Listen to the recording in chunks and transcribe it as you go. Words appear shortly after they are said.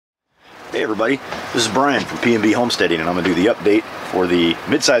Hey everybody, this is Brian from PNB Homesteading, and I'm going to do the update for the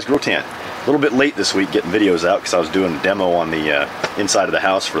mid-size grow tent. A little bit late this week getting videos out because I was doing a demo on the inside of the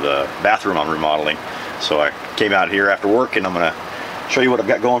house for the bathroom I'm remodeling. So I came out here after work and I'm going to show you what I've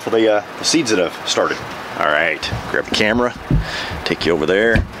got going for the seeds that I've started. Alright, grab the camera, take you over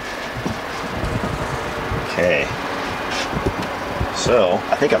there. Okay, so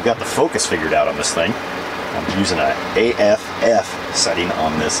I think I've got the focus figured out on this thing. I'm using an AFF setting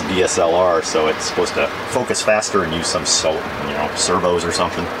on this DSLR, so it's supposed to focus faster and use some servos or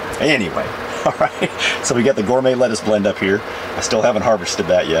something. Anyway, all right. So we got the gourmet lettuce blend up here. I still haven't harvested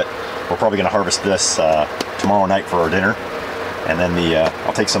that yet. We're probably going to harvest this tomorrow night for our dinner. And then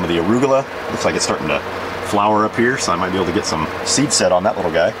I'll take some of the arugula. Looks like it's starting to flower up here, so I might be able to get some seed set on that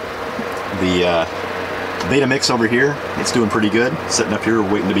little guy. The beta mix over here, it's doing pretty good. Sitting up here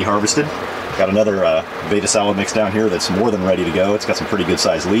waiting to be harvested. Got another beta salad mix down here that's more than ready to go. It's got some pretty good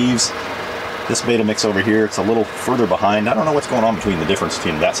sized leaves. This beta mix over here, it's a little further behind. I don't know what's going on between the difference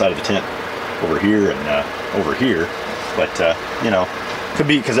between that side of the tent over here and over here. But, you know, could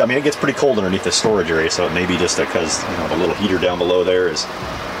be because, I mean, it gets pretty cold underneath the storage area, so it may be just because, you know, the little heater down below there is,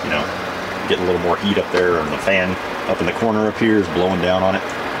 you know, getting a little more heat up there, and the fan up in the corner up here is blowing down on it.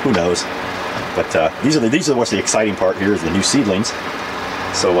 Who knows? But these are what's the exciting part here is the new seedlings.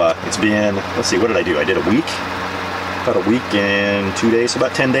 So it's been, let's see, what did I do? I did a week, about a week and 2 days, so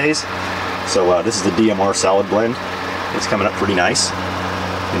about 10 days. So this is the DMR salad blend. It's coming up pretty nice.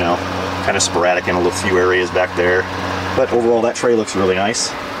 You know, kind of sporadic in a little few areas back there. But overall, that tray looks really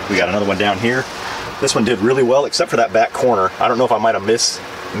nice. We got another one down here. This one did really well, except for that back corner. I don't know if I might have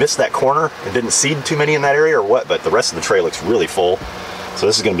missed that corner and didn't seed too many in that area or what, but the rest of the tray looks really full. So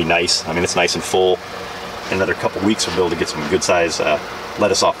this is going to be nice. I mean, it's nice and full. In another couple weeks, we'll be able to get some good size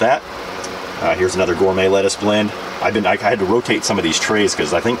lettuce off that. Here's another gourmet lettuce blend. I had to rotate some of these trays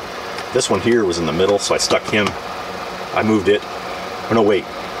because I think this one here was in the middle, so I stuck him. I moved it. Oh no, wait.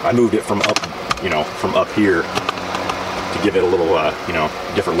 I moved it from up, you know, from up here to give it a little, you know,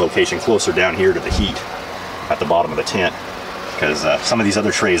 different location, closer down here to the heat at the bottom of the tent. Because some of these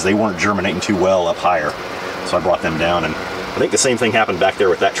other trays, they weren't germinating too well up higher, so I brought them down. And I think the same thing happened back there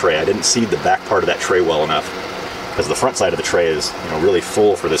with that tray. I didn't seed the back part of that tray well enough, because the front side of the tray is, you know, really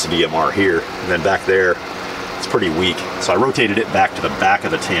full for this DMR here, and then back there it's pretty weak. So I rotated it back to the back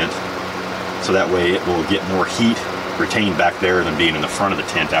of the tent, so that way it will get more heat retained back there than being in the front of the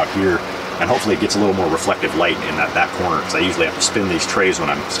tent out here, and hopefully it gets a little more reflective light in that back corner, because I usually have to spin these trays when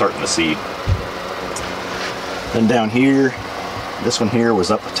I'm starting the seed. Then down here, this one here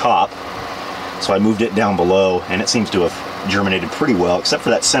was up the top, so I moved it down below, and it seems to have germinated pretty well, except for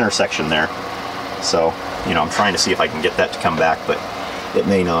that center section there. So, you know, I'm trying to see if I can get that to come back, but it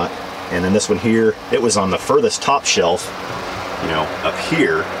may not. And then this one here, it was on the furthest top shelf, you know, up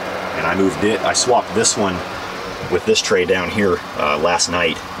here, and I moved it. I swapped this one with this tray down here last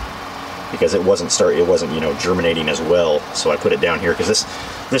night because it wasn't you know, germinating as well. So I put it down here because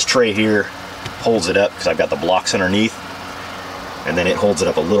this tray here holds it up because I've got the blocks underneath, and then it holds it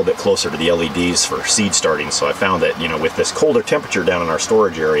up a little bit closer to the LEDs for seed starting. So I found that, you know, with this colder temperature down in our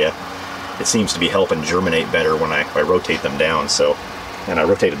storage area, it seems to be helping germinate better when I rotate them down. So, and I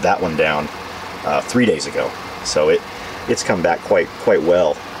rotated that one down 3 days ago, so it's come back quite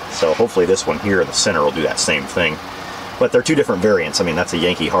well. So hopefully this one here in the center will do that same thing. But they're two different variants. I mean, that's a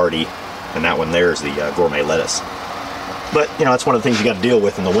Yankee Hardy, and that one there is the gourmet lettuce. But you know, that's one of the things you got to deal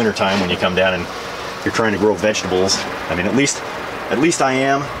with in the wintertime when you come down and you're trying to grow vegetables. I mean, at least I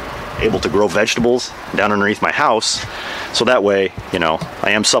am able to grow vegetables down underneath my house, so that way, you know,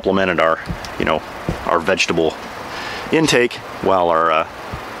 I am supplemented our vegetable intake while our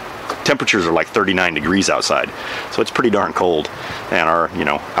temperatures are like 39 degrees outside, so it's pretty darn cold. And our, you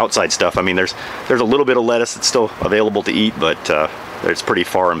know, outside stuff, I mean, there's a little bit of lettuce that's still available to eat, but it's pretty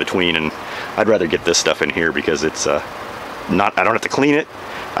far in between, and I'd rather get this stuff in here because it's I don't have to clean it.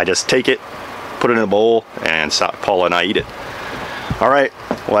 I just take it, put it in a bowl, and Paula and I eat it. All right,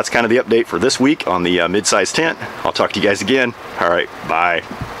 well, that's kind of the update for this week on the mid-size tent. I'll talk to you guys again. All right, bye.